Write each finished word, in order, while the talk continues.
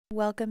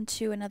Welcome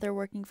to another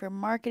Working for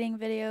Marketing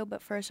video,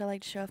 but first I'd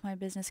like to show off my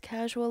business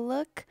casual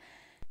look.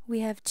 We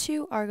have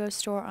 2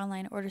 ArgoStore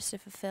online orders to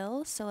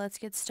fulfill, so let's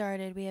get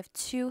started. We have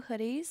 2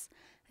 hoodies,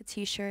 a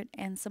t-shirt,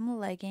 and some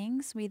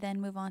leggings. We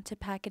then move on to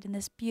pack it in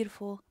this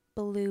beautiful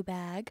blue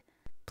bag.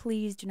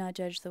 Please do not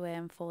judge the way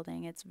I'm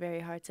folding. It's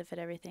very hard to fit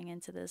everything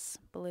into this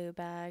blue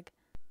bag.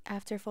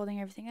 After folding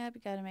everything up,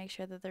 you gotta make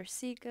sure that the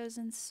receipt goes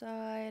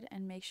inside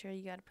and make sure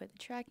you gotta put the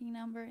tracking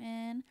number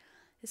in.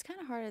 It's kind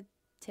of hard to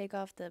take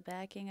off the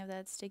backing of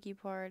that sticky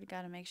part.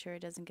 Gotta make sure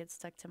it doesn't get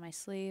stuck to my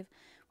sleeve.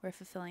 We're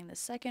fulfilling the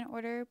second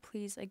order.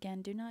 Please,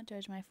 again, do not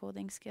judge my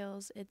folding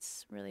skills.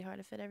 It's really hard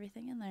to fit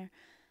everything in there.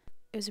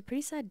 It was a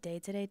pretty sad day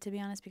today, to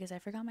be honest, because I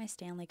forgot my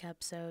Stanley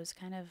Cup, so it was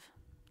kind of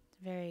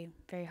very,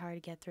 very hard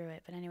to get through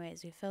it. But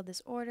anyways, we filled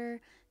this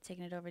order,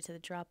 taking it over to the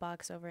drop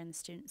box over in the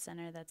student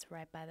center that's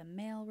right by the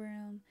mail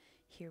room.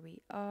 Here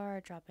we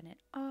are, dropping it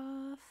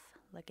off.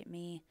 Look at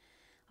me.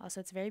 Also,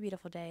 it's a very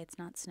beautiful day. It's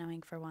not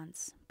snowing for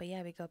once. But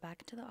yeah, we go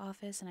back into the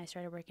office and I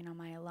started working on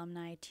my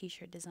alumni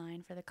t-shirt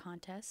design for the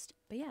contest.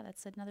 But yeah,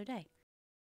 that's another day.